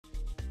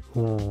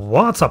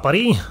What's up,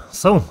 buddy?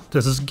 So,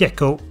 this is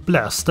Gecko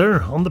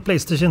Blaster on the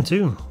PlayStation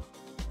 2.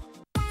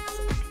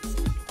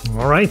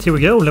 Alright, here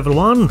we go, level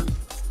 1.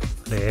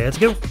 Let's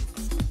go.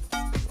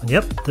 And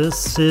yep,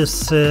 this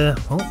is,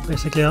 well,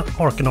 basically an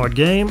Arkanoid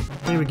game.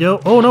 There we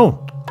go. Oh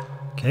no!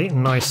 Okay,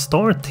 nice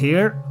start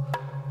here.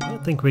 I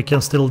think we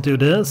can still do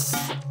this.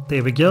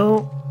 There we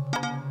go.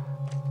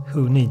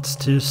 Who needs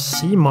to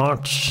see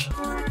march?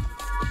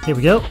 Here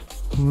we go.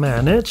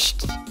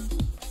 Managed.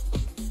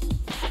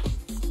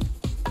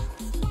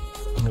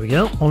 There we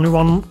go. Only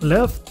one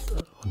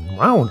left.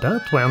 Wow,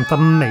 that went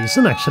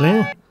amazing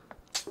actually.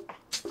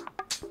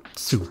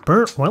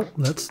 Super. Well,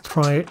 let's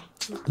try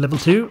level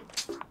 2.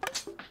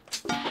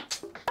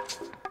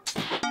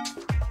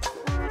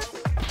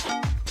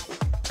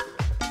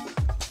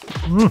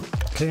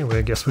 Okay, well,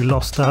 I guess we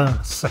lost a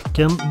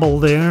second ball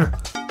there.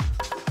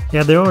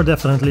 Yeah, there are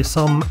definitely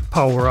some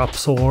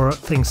power-ups or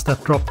things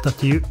that drop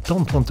that you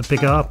don't want to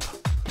pick up.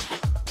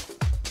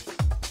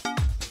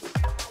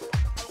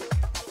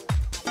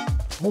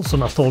 Also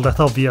not all that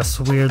obvious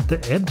where the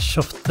edge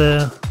of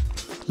the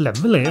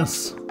level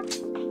is.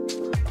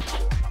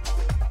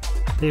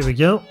 There we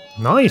go.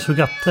 Nice, we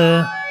got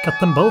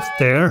them both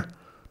there.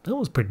 That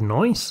was pretty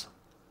nice.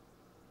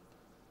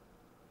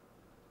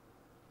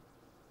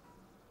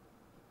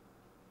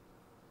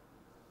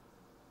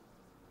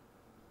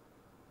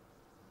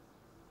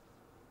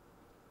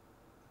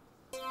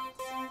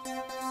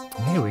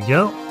 Here we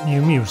go,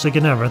 new music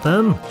and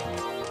everything.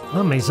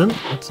 Amazing.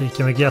 Let's see,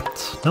 can we get...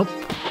 Nope.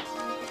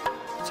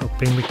 Let's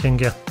hoping we can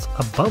get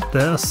above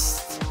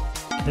this.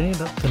 Okay,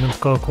 that didn't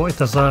go quite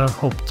as I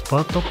hoped,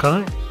 but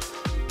okay.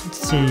 Let's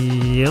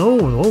see...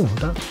 Oh,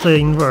 that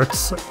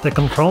inverts the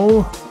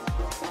control.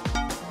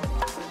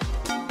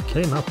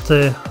 Okay, not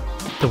the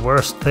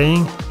worst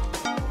thing.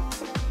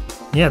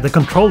 Yeah, the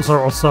controls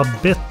are also a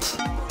bit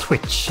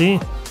twitchy.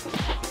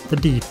 The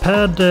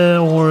D-pad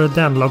or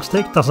the analog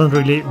stick doesn't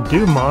really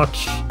do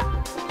much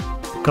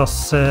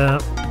because here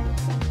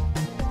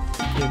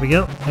we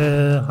go.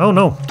 Oh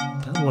no,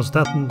 that was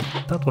that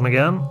one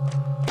again.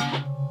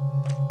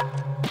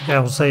 Yeah,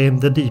 I was saying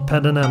the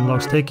D-pad and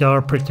analog stick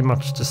are pretty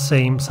much the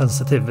same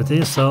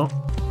sensitivity, so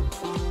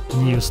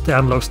when you use the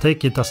analog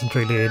stick it doesn't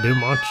really do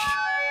much,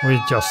 or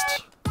it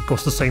just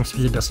goes the same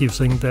speed as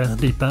using the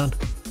D-pad.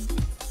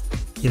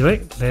 Either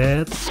way,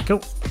 let's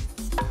go.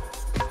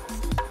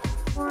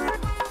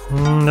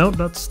 No,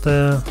 that's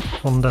the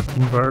one that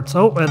inverts.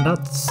 Oh, and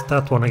that's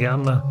that one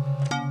again.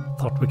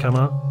 Thought we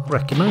kinda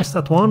recognized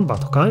that one,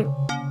 but okay.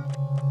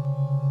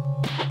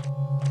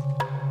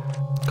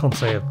 Can't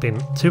say it's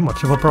been too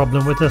much of a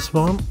problem with this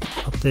one,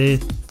 but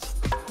it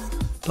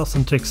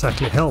doesn't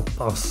exactly help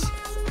us.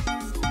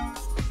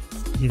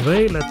 Either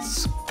way,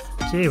 let's...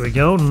 Here we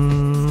go,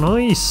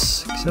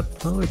 nice!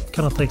 Except now it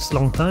kinda takes a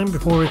long time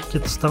before it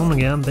gets down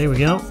again. There we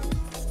go.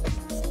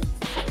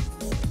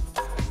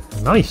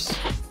 Nice!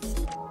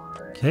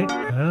 Okay,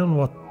 and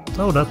what?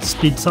 Oh, that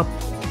speeds up.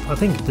 I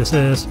think this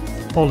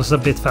ball is a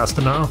bit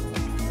faster now.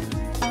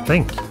 I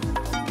think.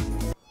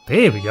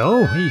 There we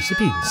go, easy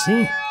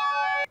peasy.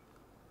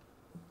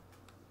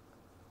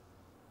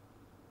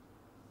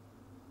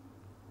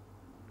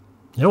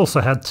 I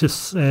also had to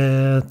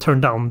turn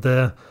down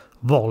the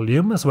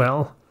volume as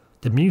well.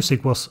 The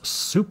music was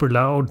super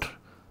loud,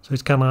 so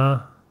it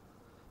kinda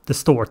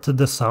distorted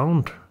the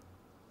sound.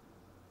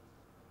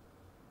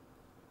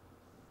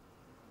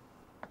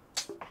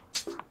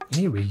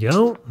 Here we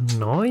go,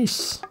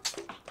 nice.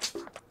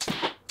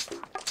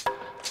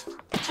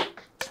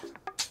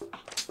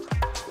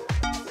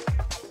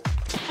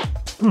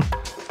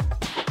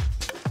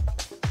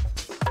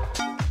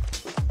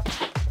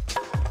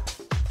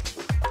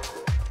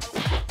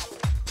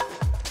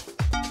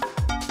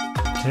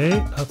 Okay,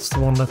 that's the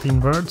one that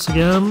inverts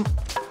again,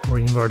 or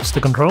inverts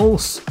the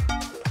controls.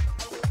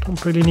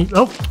 Don't really need...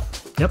 Oh,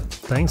 yep,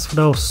 thanks for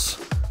those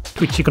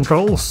twitchy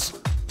controls.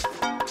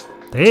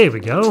 There we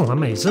go,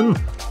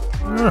 amazing.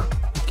 We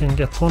can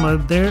get one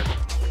out there.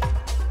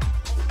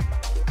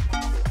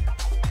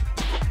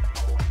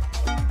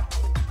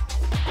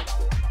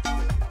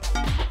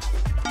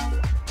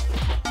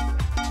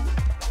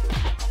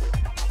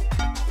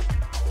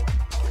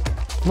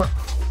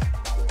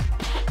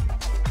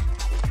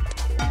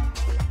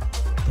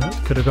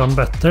 That could have gone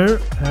better.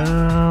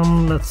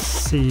 Let's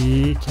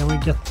see, can we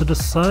get to the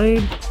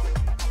side?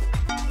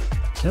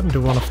 Can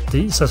do one of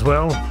these as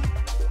well.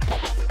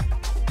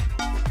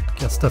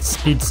 Guess that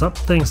speeds up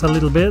things a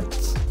little bit.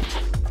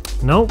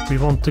 No, we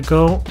want to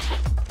go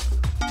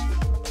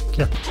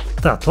get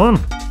that one.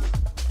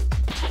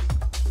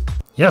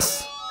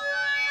 Yes.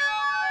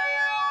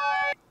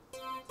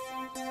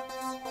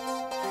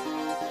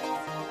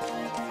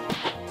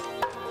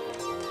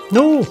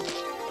 No.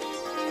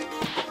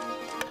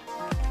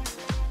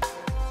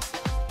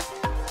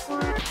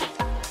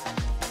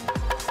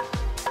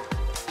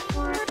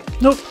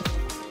 Nope.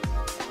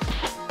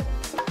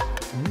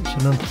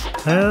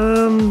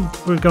 And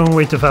we're going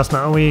way too fast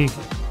now. We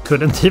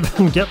couldn't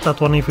even get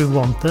that one if we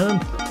wanted.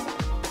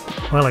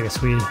 Well, I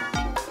guess we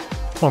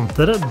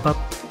wanted it, but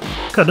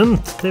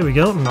couldn't. There we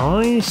go.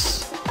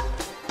 Nice.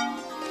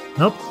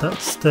 Nope,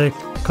 that's the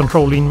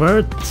control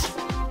invert.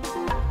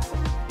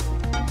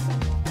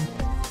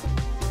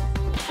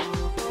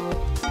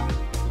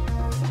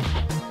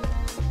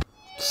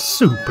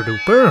 Super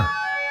duper.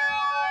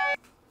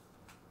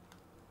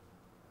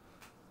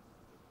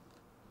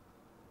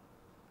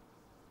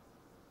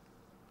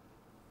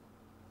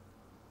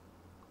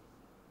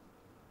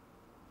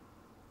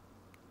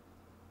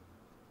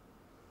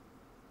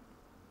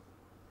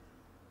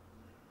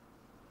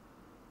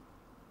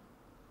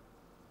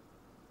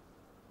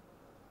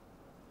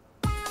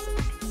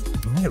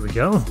 There we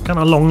go. Kind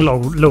of long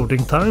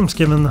loading times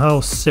given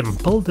how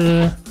simple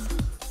the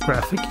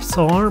graphics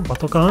are,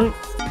 but okay.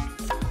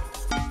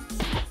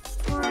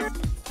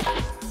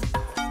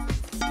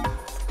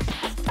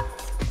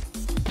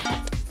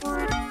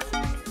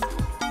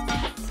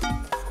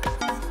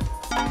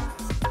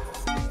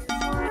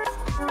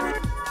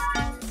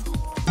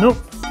 Nope.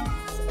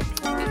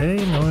 Okay,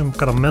 now I'm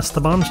gonna mess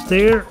the bunch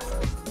there.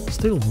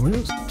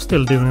 We're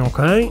still doing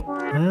okay.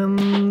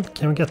 And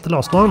can we get the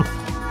last one?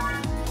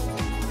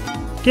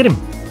 Get him!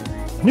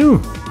 No!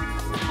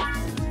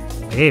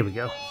 There we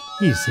go.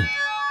 Easy.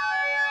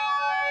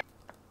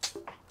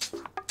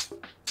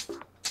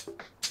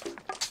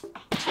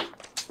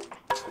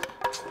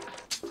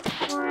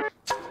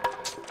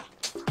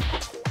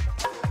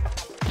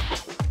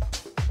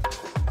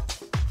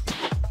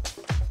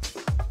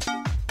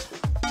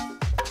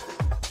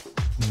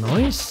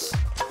 Nice.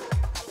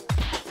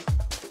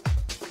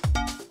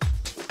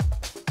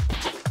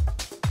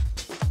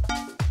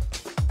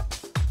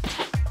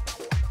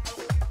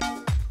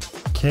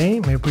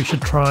 Okay, maybe we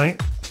should try...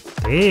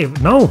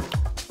 Dave, no!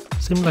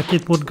 Seemed like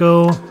it would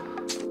go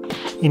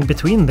in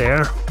between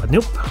there, but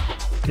nope.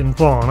 Didn't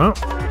wanna.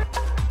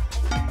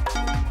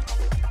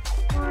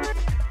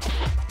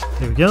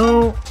 There we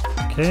go.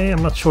 Okay,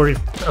 I'm not sure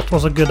if that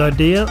was a good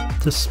idea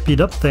to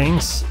speed up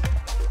things.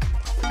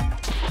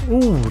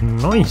 Ooh,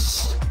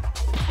 nice!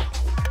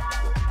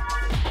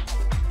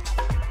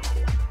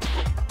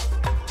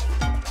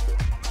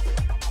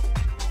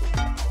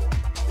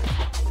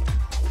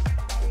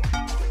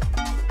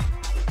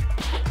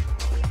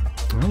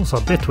 Also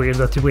a bit weird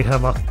that we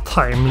have a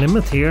time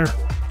limit here.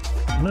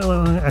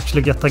 We'll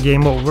actually get the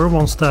game over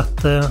once that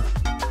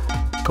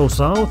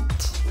goes out.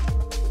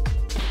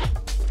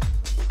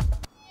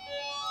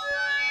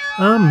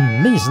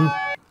 Amazing!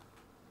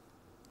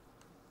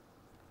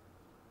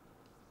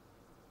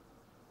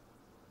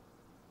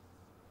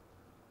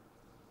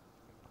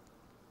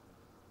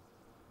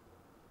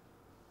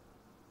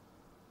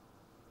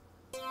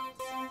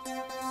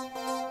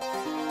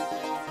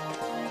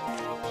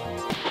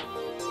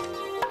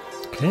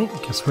 Okay,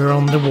 guess we're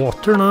on the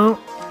water now.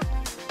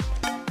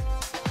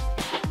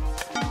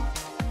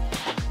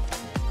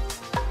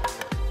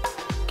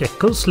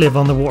 Geckos live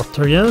on the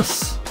water,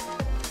 yes.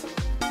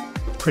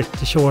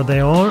 Pretty sure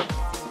they are.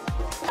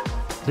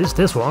 At least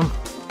this one.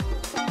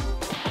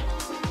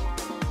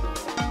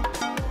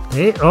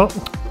 Hey,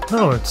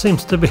 oh, it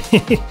seems to be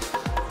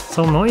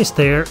some noise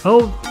there.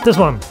 Oh, this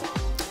one.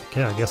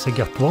 Okay, I guess I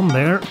got one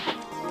there.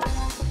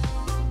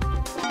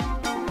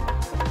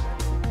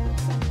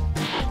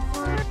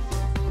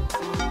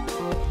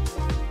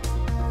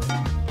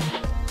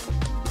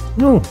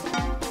 No.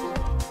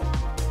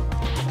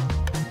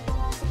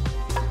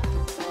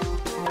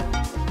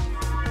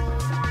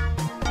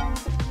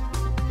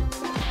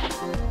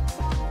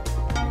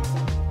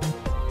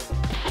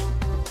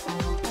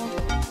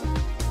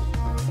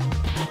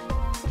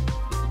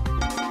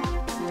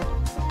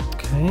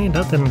 Okay,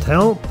 that didn't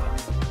help.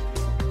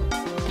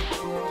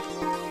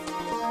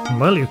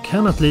 Well, you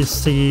can at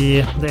least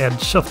see the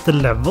edge of the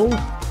level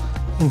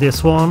in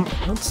this one.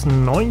 That's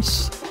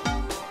nice.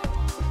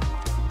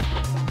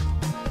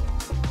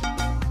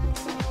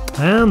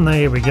 And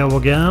there we go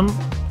again.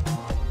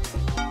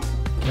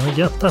 Can we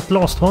get that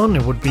last one?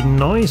 It would be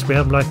nice. We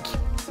have like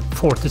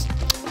 40...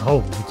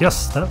 Oh,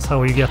 yes, that's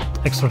how you get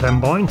extra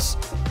 10 points.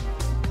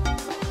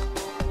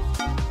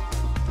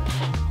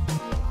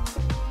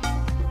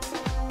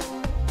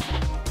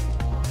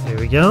 There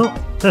we go.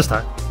 This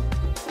time.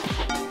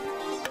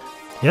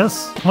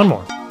 Yes, one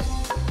more.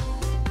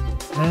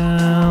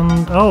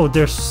 And... oh,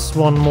 there's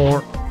one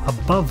more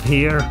above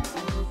here.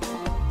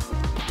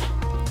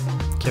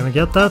 Can we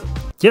get that?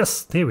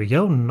 Yes, there we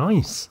go.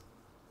 Nice.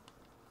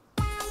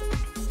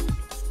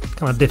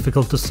 Kind of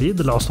difficult to see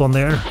the last one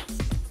there.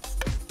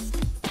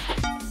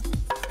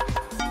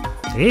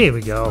 There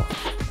we go.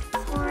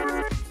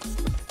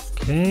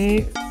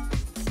 Okay.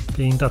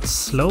 Being that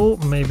slow,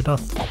 maybe not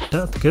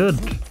that good.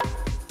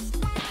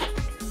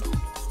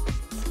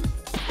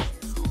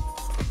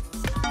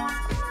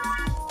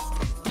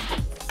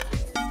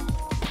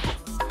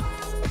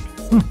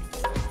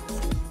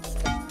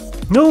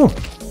 No!